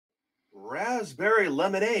raspberry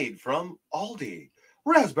lemonade from Aldi.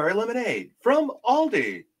 Raspberry lemonade from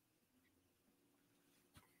Aldi.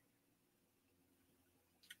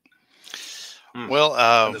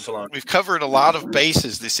 Well, we've covered a lot of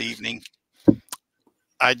bases this evening.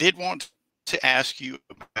 I did want to ask you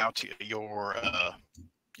about your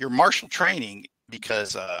martial training,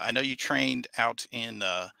 because I know you trained out in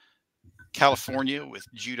California with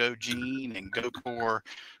Judo Gene and Gokor,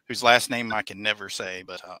 whose last name I can never say,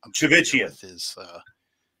 but I'm familiar with his. I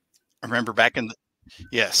remember back in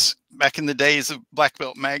the days of Black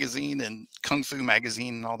Belt magazine and Kung Fu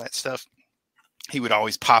magazine and all that stuff, he would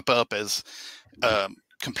always pop up as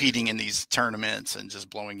competing in these tournaments and just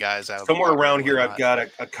blowing guys out. Somewhere around here, I've got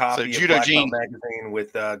a copy of Black Gene Belt magazine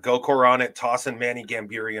with Gokor on it, tossing Manny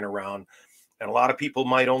Gambirian around. And a lot of people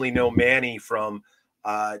might only know Manny from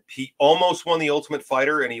he almost won the Ultimate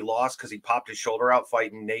Fighter, and he lost because he popped his shoulder out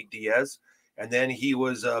fighting Nate Diaz. And then he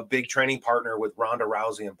was a big training partner with Ronda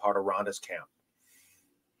Rousey and part of Ronda's camp.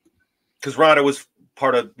 Because Ronda was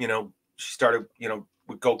part of, she started,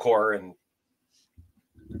 with Gokor. And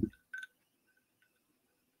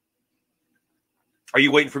are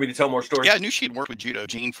you waiting for me to tell more stories? Yeah, I knew she'd worked with Judo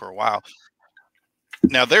Gene for a while.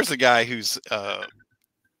 Now, there's a guy who's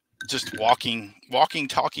just walking,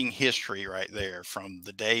 talking history right there, from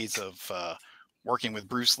the days of working with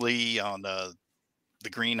Bruce Lee on the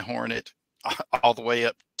Green Hornet, all the way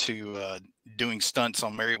up to doing stunts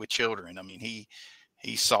on Married with Children. I mean,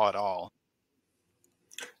 he saw it all.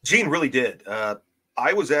 Gene really did.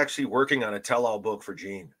 I was actually working on a tell-all book for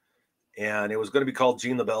Gene, and it was going to be called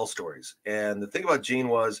Gene LeBell Stories. And the thing about Gene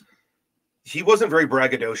was he wasn't very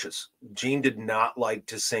braggadocious. Gene did not like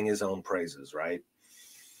to sing his own praises, right?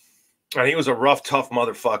 And he was a rough, tough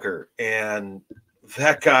motherfucker. And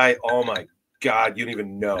that guy, oh my God, you don't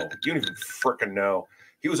even know. You don't even freaking know.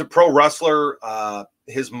 He was a pro wrestler.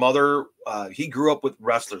 His mother, he grew up with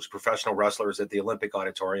wrestlers, professional wrestlers at the Olympic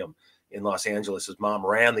Auditorium in Los Angeles. His mom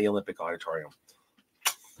ran the Olympic Auditorium.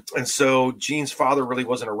 And so Gene's father really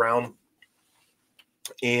wasn't around.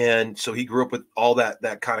 And so he grew up with all that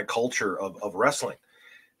kind of culture of wrestling.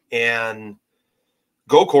 And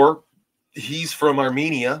Gokor, he's from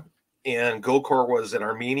Armenia. And Gokor was an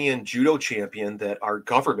Armenian judo champion that our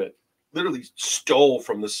government literally stole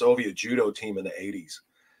from the Soviet judo team in the 80s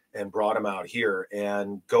and brought him out here.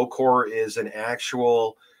 And Gokor is an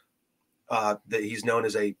actual, that he's known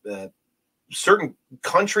as a, certain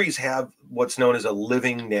countries have what's known as a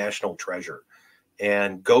living national treasure.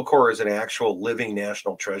 And Gokor is an actual living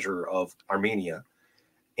national treasure of Armenia.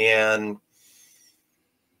 And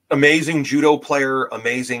amazing judo player,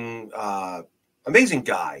 amazing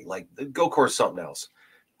guy. Like, Gokor is something else.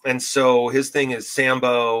 And so his thing is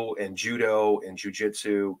Sambo and judo and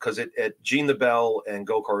jiu-jitsu, because at Gene LeBell and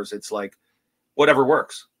Gokor's, it's like whatever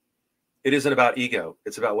works. It isn't about ego.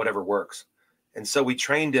 It's about whatever works. And so we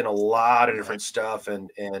trained in a lot of different stuff.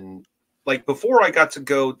 And like, before I got to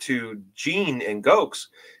go to Gene and Gok's,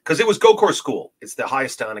 because it was Gokor School. It's the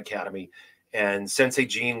highest down academy. And Sensei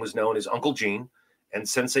Gene was known as Uncle Gene. And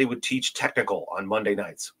Sensei would teach technical on Monday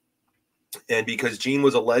nights. And because Gene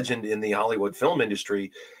was a legend in the Hollywood film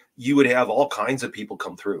industry, you would have all kinds of people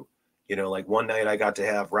come through. Like one night I got to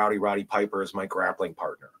have Roddy Piper as my grappling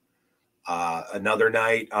partner. Another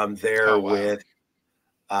night I'm there with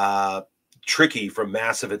Tricky from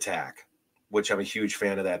Massive Attack, which I'm a huge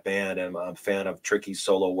fan of that band, and I'm a fan of Tricky's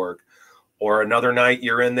solo work. Or another night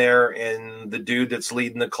you're in there and the dude that's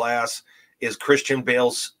leading the class is Christian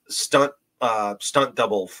Bale's stunt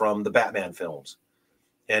double from the Batman films,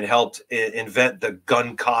 and helped invent the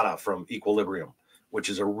gun kata from Equilibrium, which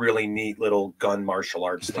is a really neat little gun martial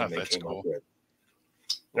arts thing they came up with.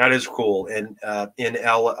 That is cool. And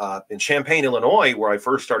in Champaign, Illinois, where I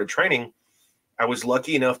first started training, I was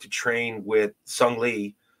lucky enough to train with Sung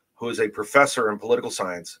Lee, who is a professor in political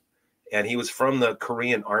science, and he was from the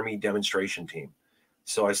Korean Army demonstration team.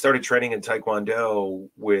 So I started training in Taekwondo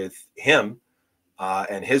with him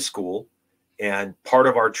and his school. And part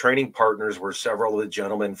of our training partners were several of the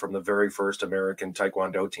gentlemen from the very first American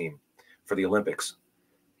Taekwondo team for the Olympics.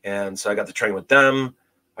 And so I got to train with them.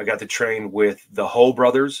 I got to train with the Ho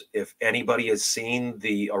brothers. If anybody has seen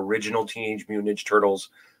the original Teenage Mutant Ninja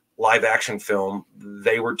Turtles live action film,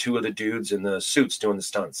 they were two of the dudes in the suits doing the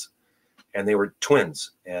stunts. And they were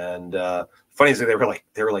twins. And funny is that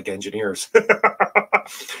they were like engineers.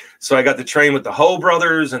 So I got to train with the Ho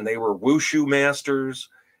brothers, and they were wushu masters.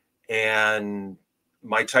 And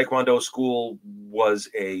my Taekwondo school was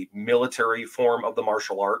a military form of the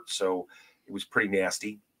martial art, so it was pretty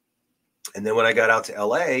nasty. And then when I got out to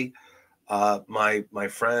LA, my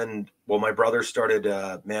brother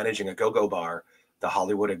started managing a go-go bar, the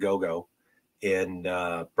Hollywood A Go-Go. in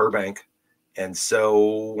Burbank. And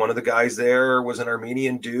so one of the guys there was an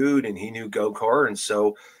Armenian dude, and he knew Gokor. And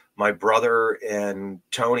so my brother and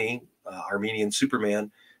Tony, Armenian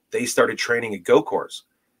Superman, they started training at Gokor's.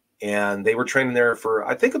 And they were training there for,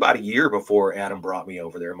 I think, about a year before Adam brought me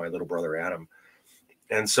over there, my little brother Adam.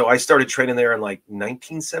 And so I started training there in like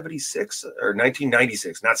 1976 or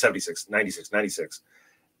 1996, not 76, 96, 96.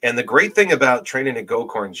 And the great thing about training at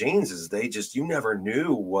Gokor and Gene's is you never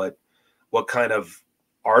knew what kind of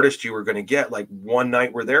artist you were going to get. Like one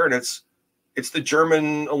night we're there and it's the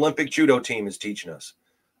German Olympic judo team is teaching us.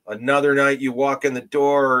 Another night you walk in the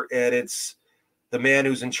door and it's the man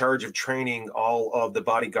who's in charge of training all of the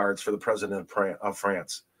bodyguards for the president of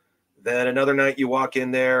France. Then another night you walk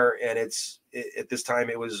in there and at this time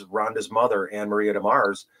it was Rhonda's mother, Anne-Marie de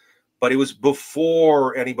Mars, but it was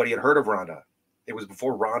before anybody had heard of Rhonda. It was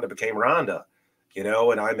before Rhonda became Rhonda,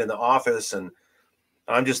 and I'm in the office and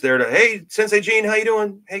I'm just there to, hey, Sensei Gene, how you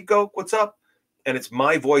doing? Hey, Gok, what's up? And it's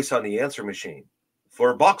my voice on the answer machine.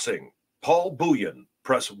 For boxing, Paul Bouillon,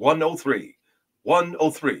 press 103.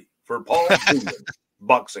 103 for Paul Bouillon,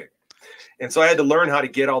 boxing. And so I had to learn how to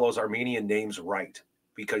get all those Armenian names right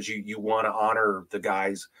because you want to honor the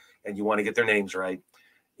guys and you want to get their names right.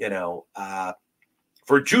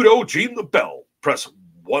 For Judo Gene LeBell, press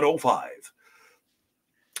 105.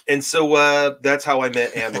 And so that's how I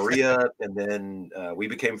met Anne Maria, and then we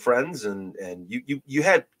became friends. And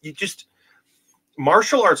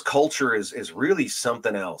martial arts culture is really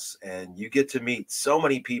something else, and you get to meet so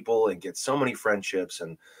many people and get so many friendships.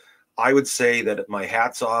 And I would say that my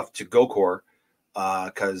hat's off to Gokor,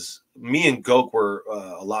 because me and Gok were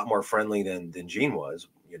a lot more friendly than Gene was,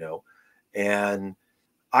 and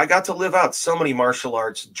I got to live out so many martial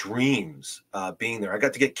arts dreams being there. I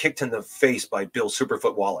got to get kicked in the face by Bill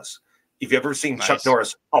Superfoot Wallace. If you've ever seen Nice. Chuck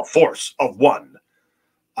Norris, A Force of One.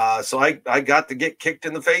 So I got to get kicked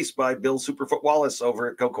in the face by Bill Superfoot Wallace over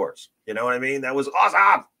at Gokor's. You know what I mean? That was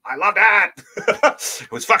awesome. I love that.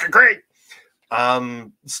 It was fucking great.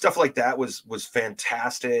 Stuff like that was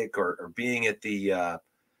fantastic. Or being at the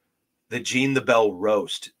Gene LeBell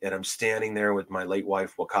roast, and I'm standing there with my late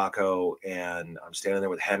wife Wakako, and I'm standing there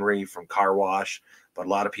with Henry from Car Wash, but a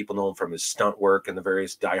lot of people know him from his stunt work in the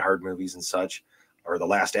various Die Hard movies and such, or The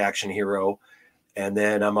Last Action Hero. And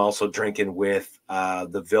then I'm also drinking with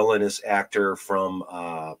the villainous actor from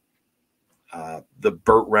the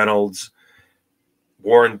Burt Reynolds,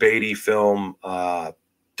 Warren Beatty film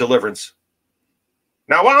Deliverance.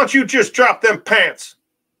 Now, why don't you just drop them pants?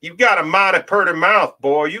 You got a mighty pretty mouth,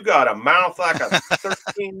 boy. You got a mouth like a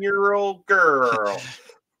 13-year-old girl.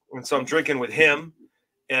 And so I'm drinking with him,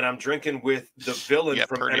 and I'm drinking with the villain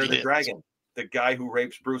from Enter the Dragon, the guy who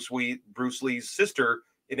rapes Bruce Lee's sister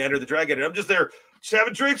in Enter the Dragon. And I'm just there, just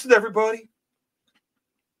having drinks with everybody,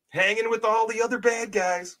 hanging with all the other bad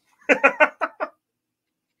guys. That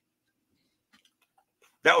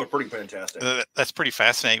was pretty fantastic. That's pretty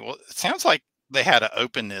fascinating. Well, it sounds like they had an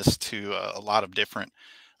openness to a lot of different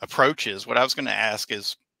approaches. What I was going to ask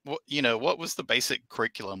is, what was the basic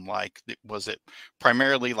curriculum like? Was it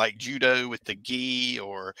primarily like judo with the gi,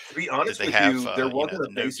 or to be honest did they with have you, there wasn't a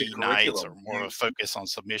basic no-gi nights, or curriculum. more of a focus on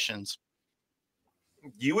submissions?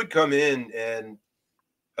 You would come in and,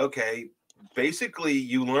 okay, basically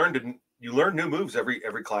you learn new moves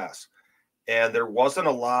every class, and there wasn't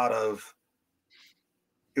a lot of.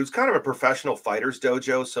 It was kind of a professional fighters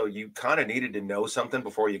dojo, so you kind of needed to know something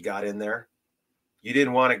before you got in there. You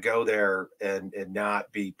didn't want to go there and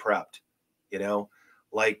not be prepped,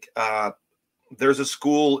 like there's a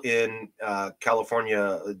school in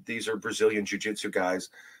California. These are Brazilian jiu-jitsu guys,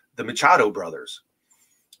 the Machado brothers.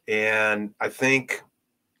 And I think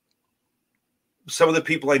some of the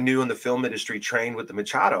people I knew in the film industry trained with the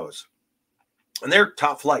Machados, and they're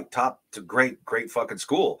top flight, top to great fucking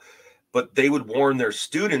school. But they would warn their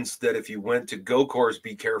students that if you went to Gokor's,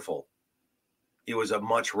 be careful. It was a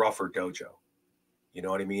much rougher dojo. You know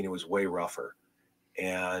what I mean? It was way rougher.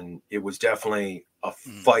 And it was definitely a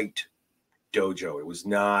fight dojo. It was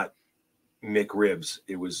not McRibs.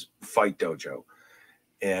 It was fight dojo.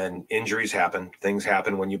 And injuries happen. Things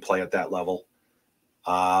happen when you play at that level.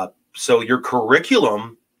 So your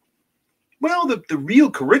curriculum, well, the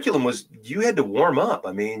real curriculum was you had to warm up.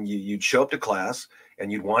 I mean, you'd show up to class,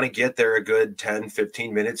 and you'd want to get there a good 10,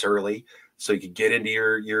 15 minutes early so you could get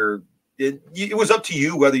into it was up to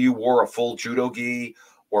you whether you wore a full judo gi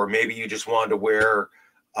or maybe you just wanted to wear,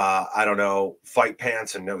 I don't know, fight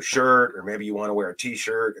pants and no shirt, or maybe you want to wear a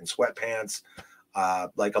t-shirt and sweatpants.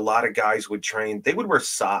 Like a lot of guys would train, they would wear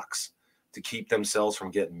socks to keep themselves from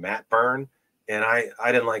getting mat burn. And I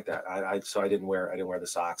didn't like that. So I didn't wear the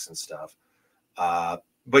socks and stuff.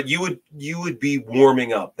 but you would be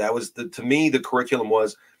warming up. That was to me, the curriculum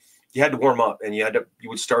was you had to warm up, and you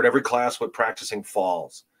would start every class with practicing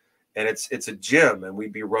falls. And it's a gym, and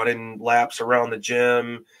we'd be running laps around the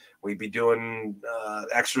gym. We'd be doing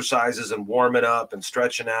exercises and warming up and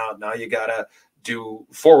stretching out. Now you got to do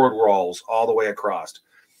forward rolls all the way across.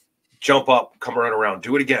 Jump up, come run around,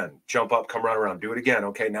 do it again. Jump up, come run around, do it again.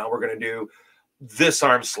 Okay, now we're going to do this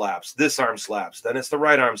arm slaps, this arm slaps. Then it's the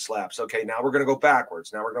right arm slaps. Okay, now we're going to go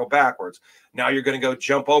backwards. Now we're going to go backwards. Now you're going to go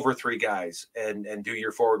jump over 3 guys and do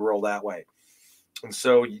your forward roll that way. And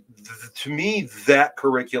so to me, that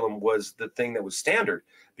curriculum was the thing that was standard,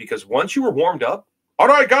 because once you were warmed up, all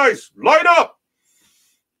right, guys, line up.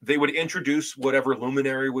 They would introduce whatever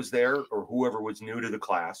luminary was there or whoever was new to the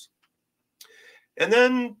class. And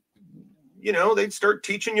then, you know, they'd start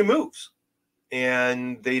teaching you moves.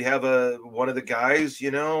 And they'd have one of the guys, you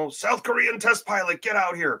know, South Korean test pilot, get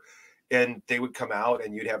out here. And they would come out,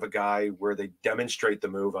 and you'd have a guy where they demonstrate the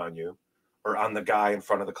move on you or on the guy in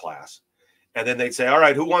front of the class. And then they'd say, all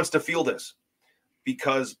right, who wants to feel this?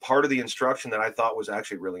 Because part of the instruction that I thought was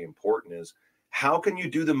actually really important is, how can you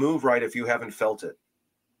do the move right if you haven't felt it?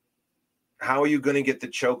 How are you going to get the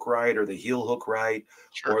choke right or the heel hook right,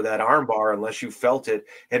 sure, or that arm bar unless you felt it?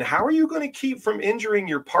 And how are you going to keep from injuring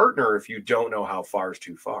your partner if you don't know how far is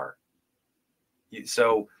too far?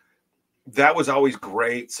 So that was always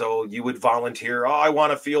great. So you would volunteer, oh, I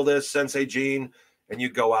want to feel this, Sensei Gene. And you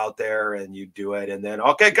go out there and you do it. And then,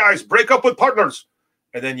 okay, guys, break up with partners.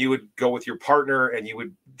 And then you would go with your partner and you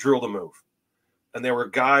would drill the move. And there were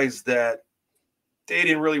guys that they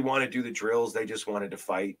didn't really want to do the drills. They just wanted to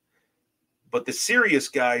fight. But the serious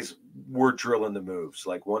guys were drilling the moves.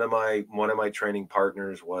 Like one of my training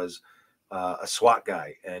partners was a SWAT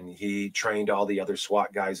guy, and he trained all the other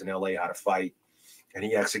SWAT guys in LA how to fight. And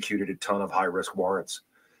he executed a ton of high-risk warrants.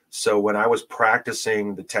 So when I was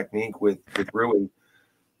practicing the technique with Rui,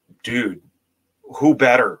 dude, who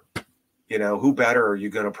better? You know, who better are you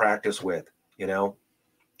going to practice with? You know,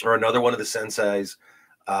 or another one of the senseis,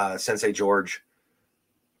 Sensei George.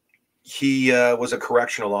 He was a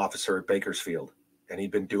correctional officer at Bakersfield, and he'd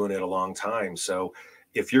been doing it a long time. So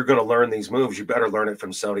if you're going to learn these moves, you better learn it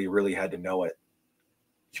from somebody who really had to know it.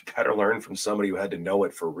 You better learn from somebody who had to know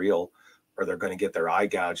it for real, or they're going to get their eye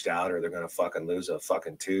gouged out, or they're going to fucking lose a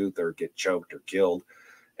fucking tooth or get choked or killed.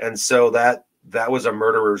 And so that was a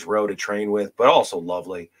murderer's row to train with, but also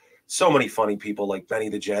lovely. So many funny people like Benny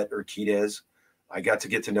the Jet Urquidez. I got to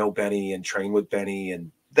get to know Benny and train with Benny,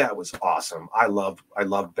 and that was awesome. I loved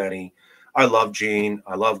Benny. I love Gene.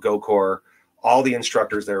 I love Gokor. All the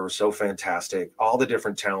instructors there were so fantastic. All the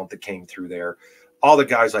different talent that came through there. All the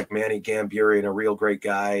guys like Manny Gamburian, a real great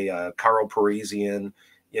guy. Carl Parisian,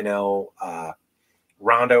 you know,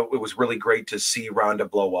 Rhonda. It was really great to see Rhonda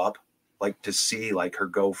blow up, like to see like her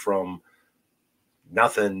go from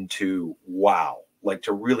nothing to wow. Like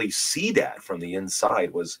to really see that from the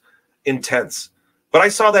inside was intense. But I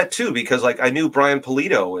saw that too, because like I knew Brian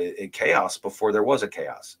Polito at Chaos before there was a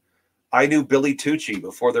Chaos. I knew Billy Tucci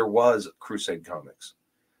before there was Crusade Comics.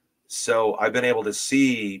 So I've been able to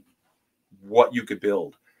see what you could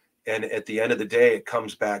build. And at the end of the day, it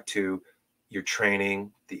comes back to your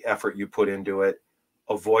training, the effort you put into it,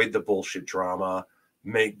 avoid the bullshit drama,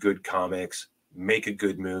 make good comics, make a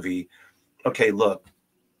good movie. Okay, look,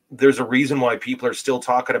 there's a reason why people are still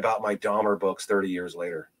talking about my Dahmer books 30 years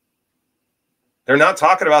later. They're not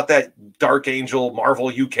talking about that Dark Angel Marvel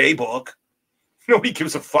UK book. Nobody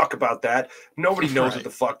gives a fuck about that. Nobody knows what the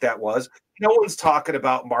fuck that was. No one's talking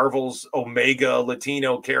about Marvel's Omega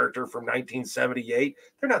Latino character from 1978.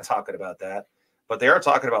 They're not talking about that. But they are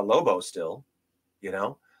talking about Lobo still, you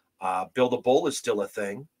know. Bill the Bull is still a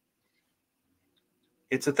thing.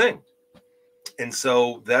 It's a thing. And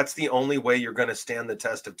so that's the only way you're going to stand the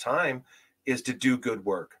test of time is to do good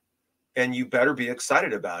work. And you better be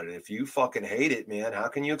excited about it. If you fucking hate it, man, how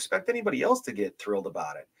can you expect anybody else to get thrilled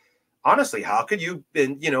about it? Honestly, how could you?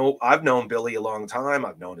 And, you know, I've known Billy a long time.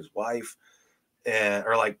 I've known his wife,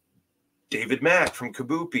 or like David Mack from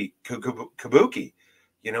Kabuki.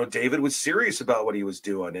 You know, David was serious about what he was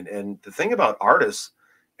doing. And the thing about artists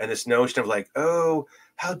and this notion of like, oh,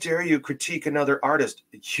 how dare you critique another artist?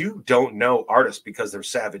 You don't know artists because they're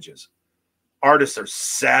savages. Artists are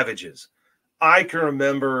savages. I can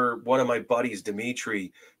remember one of my buddies,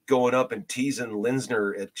 Dimitri, going up and teasing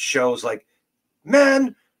Linsner at shows like,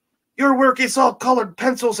 man, your work is all colored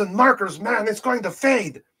pencils and markers, man. It's going to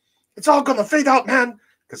fade. It's all going to fade out, man.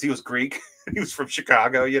 Because he was Greek. He was from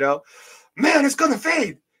Chicago, you know. Man, it's going to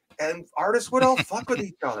fade. And artists would all fuck with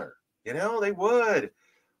each other. You know, they would.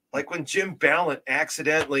 Like when Jim Ballant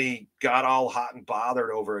accidentally got all hot and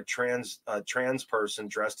bothered over a trans person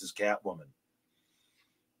dressed as Catwoman.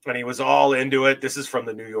 And he was all into it. This is from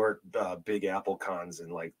the New York Big Apple cons in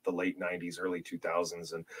like the late 90s, early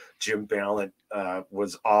 2000s. And Jim Ballant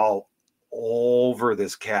was all over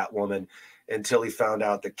this Catwoman until he found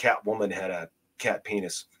out that Catwoman had a cat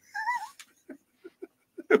penis.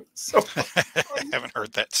 So I haven't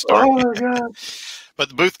heard that story. Oh my God. But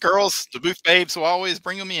the booth girls, the booth babes will always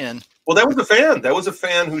bring them in. Well, that was a fan. That was a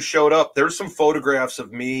fan who showed up. There's some photographs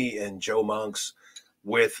of me and Joe Monks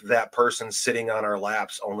with that person sitting on our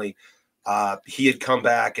laps, only he had come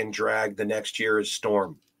back and dragged the next year's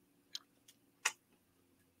Storm.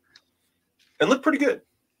 And looked pretty good.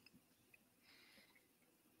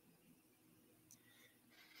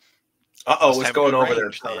 Uh-oh, what's going over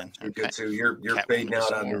there? You're good too. You're fading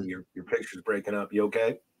out on me. Your picture's breaking up. You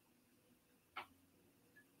okay?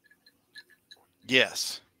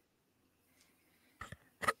 Yes.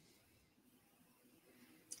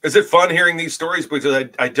 Is it fun hearing these stories? Because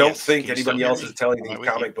I don't think anybody else is telling these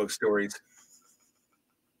comic book stories.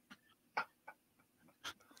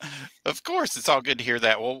 Of course, it's all good to hear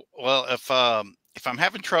that. Well, if I'm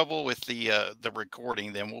having trouble with the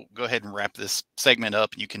recording, then we'll go ahead and wrap this segment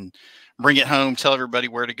up. You can bring it home, tell everybody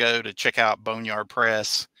where to go to check out Boneyard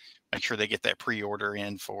Press. Make sure they get that pre-order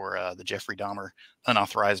in for the Jeffrey Dahmer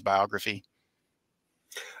unauthorized biography.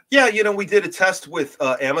 Yeah, you know, we did a test with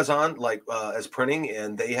Amazon, like as printing,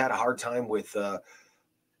 and they had a hard time with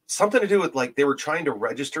something to do with like they were trying to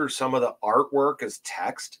register some of the artwork as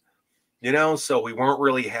text, you know, so we weren't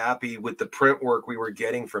really happy with the print work we were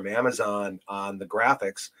getting from Amazon on the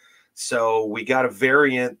graphics. So we got a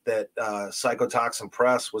variant that Psychotoxin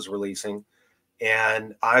Press was releasing,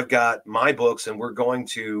 and I've got my books, and we're going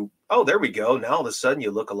to, oh, there we go. Now all of a sudden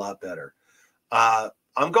you look a lot better.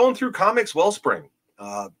 I'm going through Comics Wellspring.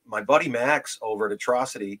 My buddy Max over at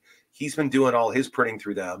Atrocity, he's been doing all his printing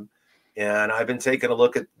through them, and I've been taking a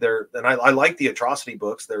look at their, and I like the Atrocity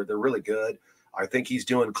books. They're really good. I think he's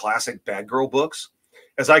doing classic bad girl books,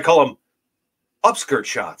 as I call them, upskirt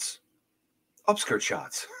shots. Upskirt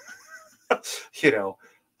shots. You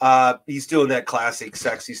know, he's doing that classic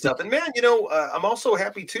sexy stuff. And man, you know, I'm also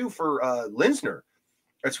happy too for Linsner.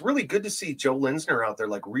 It's really good to see Joe Linsner out there,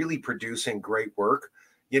 like really producing great work.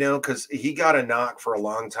 You know, because he got a knock for a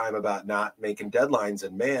long time about not making deadlines.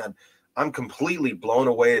 And man, I'm completely blown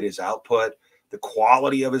away at his output, the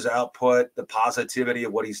quality of his output, the positivity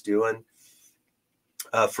of what he's doing.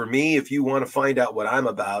 For me, if you want to find out what I'm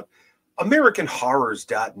about,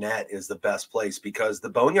 AmericanHorrors.net is the best place because the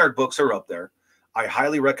Boneyard books are up there. I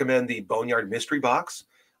highly recommend the Boneyard Mystery Box.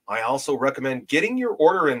 I also recommend getting your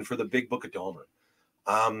order in for the Big Book of Dahmer.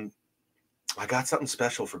 I got something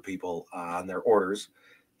special for people on their orders.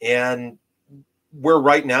 And we're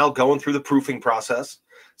right now going through the proofing process.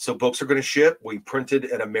 So books are going to ship. We printed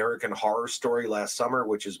an American Horror Story last summer,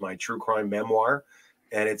 which is my true crime memoir.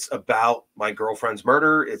 And it's about my girlfriend's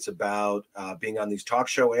murder. It's about being on these talk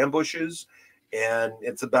show ambushes. And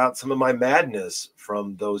it's about some of my madness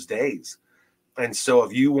from those days. And so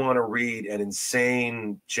if you want to read an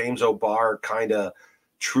insane James O'Barr kind of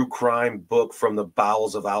true crime book from the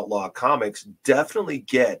bowels of outlaw comics, definitely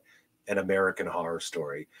get an American Horror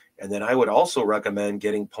Story. And then I would also recommend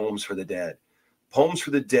getting Poems for the Dead. Poems for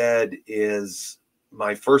the Dead is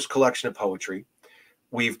my first collection of poetry.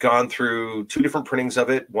 We've gone through two different printings of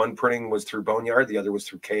it. One printing was through Boneyard, the other was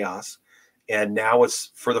through Chaos. And now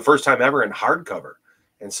it's for the first time ever in hardcover.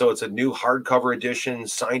 And so it's a new hardcover edition,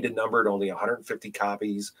 signed and numbered, only 150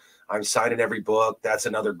 copies. I'm signing every book. That's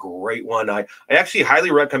another great one. I actually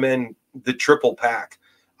highly recommend the triple pack.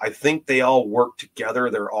 I think they all work together.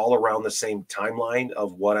 They're all around the same timeline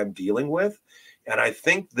of what I'm dealing with. And I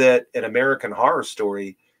think that an American Horror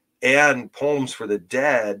Story and Poems for the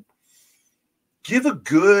Dead give a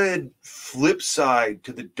good flip side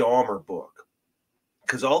to the Dahmer book.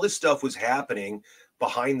 Because all this stuff was happening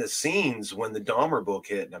behind the scenes when the Dahmer book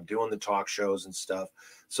hit. And I'm doing the talk shows and stuff.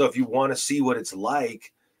 So if you want to see what it's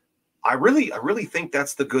like, I really think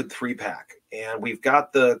that's the good 3-pack. And we've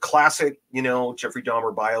got the classic, you know, Jeffrey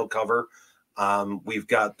Dahmer bio cover. We've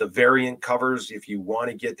got the variant covers if you want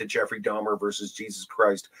to get the Jeffrey Dahmer versus Jesus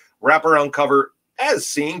Christ wraparound cover as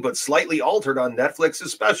seen, but slightly altered on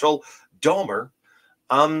Netflix's special Dahmer.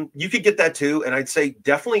 You could get that too. And I'd say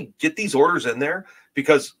definitely get these orders in there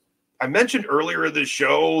because I mentioned earlier in the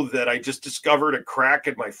show that I just discovered a crack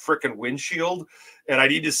in my frickin' windshield and I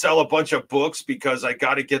need to sell a bunch of books because I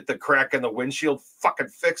got to get the crack in the windshield fucking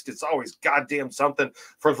fixed. It's always goddamn something.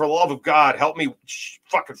 For the love of God, help me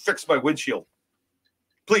fucking fix my windshield.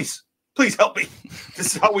 Please help me.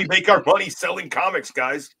 This is how we make our money selling comics,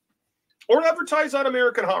 guys. or advertise on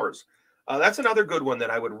American Horrors. That's another good one that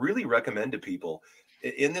I would really recommend to people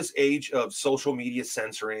in this age of social media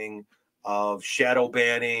censoring, of shadow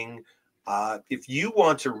banning. If you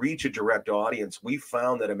want to reach a direct audience, we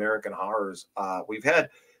found that American Horrors, we've had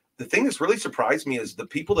the thing that's really surprised me is the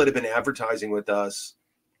people that have been advertising with us.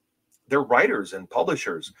 They're writers and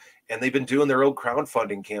publishers, and they've been doing their own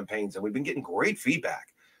crowdfunding campaigns, and we've been getting great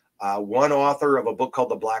feedback. One author of a book called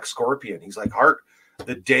The Black Scorpion, he's like, Hart,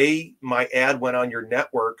 the day my ad went on your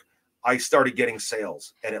network, I started getting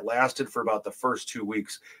sales, and it lasted for about the first 2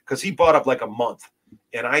 weeks because he bought up like a month.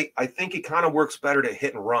 And I think it kind of works better to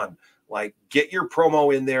hit and run. Like, get your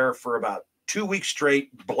promo in there for about 2 weeks straight,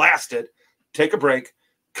 blast it, take a break,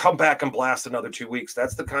 come back and blast another 2 weeks.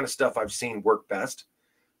 That's the kind of stuff I've seen work best.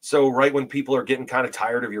 So right when people are getting kind of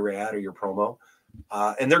tired of your ad or your promo,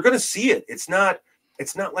 and they're going to see it. It's not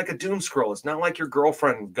like a doom scroll. It's not like your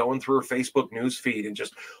girlfriend going through her Facebook news feed and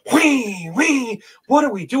just, wee, what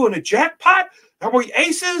are we doing, a jackpot? Are we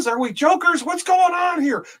aces? Are we jokers? What's going on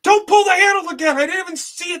here? Don't pull the handle again. I didn't even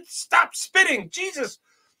see it stop spinning. Jesus.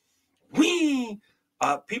 Wee.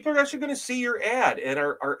 People are actually going to see your ad, and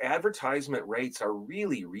our advertisement rates are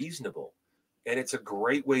really reasonable. And it's a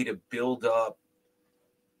great way to build up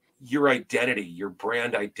your identity, your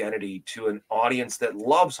brand identity to an audience that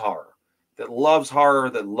loves horror, that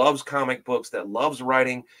loves comic books, that loves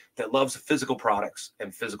writing, that loves physical products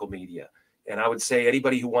and physical media. And I would say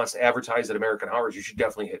anybody who wants to advertise at American Horrors, you should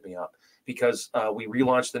definitely hit me up, because we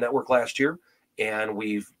relaunched the network last year and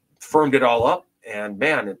we've firmed it all up. And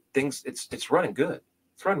man, it's running good.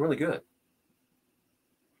 It's running really good.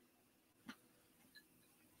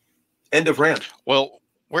 End of rant. Well,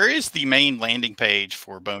 where is the main landing page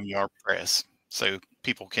for Boneyard Press so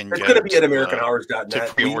people can It's go going to be at to AmericanHorrors.net.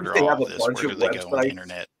 to pre-order We all have of a this? bunch Where of do they go on the websites.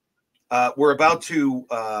 internet? We're about to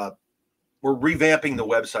we're revamping the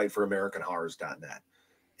website for AmericanHorrors.net.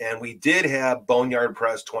 And we did have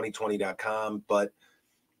BoneyardPress2020.com, but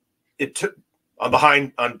I'm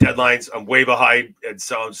behind on deadlines. I'm way behind. And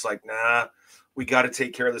so I'm just like, nah, we got to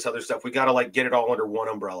take care of this other stuff. We got to like get it all under one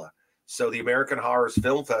umbrella. So the American Horrors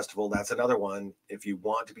Film Festival, that's another one. If you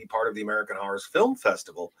want to be part of the American Horrors Film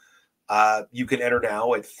Festival, you can enter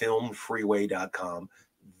now at filmfreeway.com.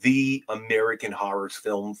 The American Horrors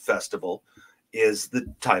Film Festival is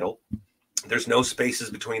the title. There's no spaces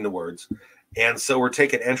between the words. And so we're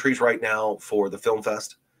taking entries right now for the Film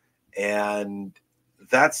Fest. And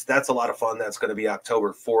that's a lot of fun. That's going to be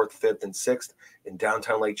October 4th, 5th, and 6th in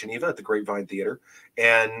downtown Lake Geneva at the Grapevine Theater.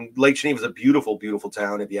 And Lake Geneva is a beautiful, beautiful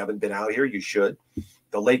town. If you haven't been out here, you should.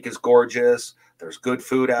 The lake is gorgeous. There's good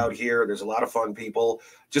food out here. There's a lot of fun people.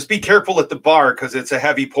 Just be careful at the bar because it's a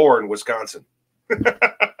heavy pour in Wisconsin.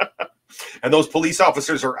 And those police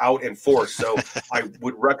officers are out in force. So I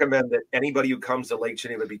would recommend that anybody who comes to Lake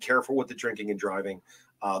Geneva be careful with the drinking and driving.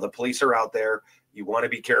 The police are out there. You want to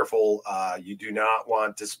be careful. You do not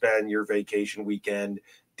want to spend your vacation weekend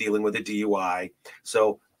dealing with a DUI.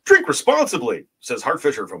 So drink responsibly, says Hart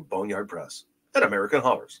Fisher from Boneyard Press at American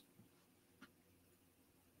Horrors.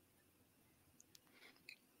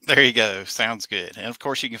 There you go. Sounds good. And of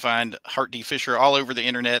course, you can find Hart D. Fisher all over the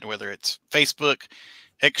internet, whether it's Facebook,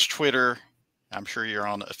 X, Twitter. I'm sure you're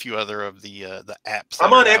on a few other of the apps.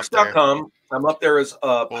 I'm on X.com. I'm up there as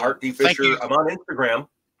Hart D. Thank Fisher. you. I'm on Instagram,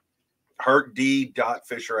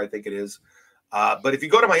 HartD.Fisher, I think it is. But if you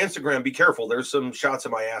go to my Instagram, be careful. There's some shots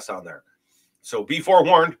of my ass on there. So be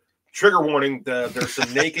forewarned. Trigger warning. There's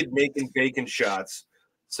some naked making bacon shots.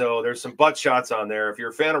 So there's some butt shots on there. If you're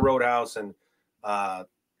a fan of Roadhouse and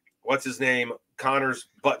what's his name, Connor's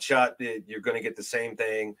butt shot, you're going to get the same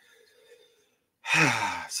thing.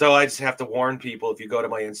 So I just have to warn people, if you go to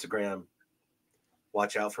my Instagram,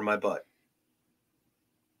 watch out for my butt.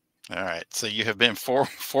 All right. So you have been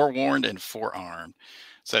forewarned and forearmed.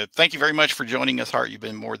 So thank you very much for joining us, Hart. You've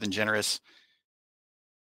been more than generous.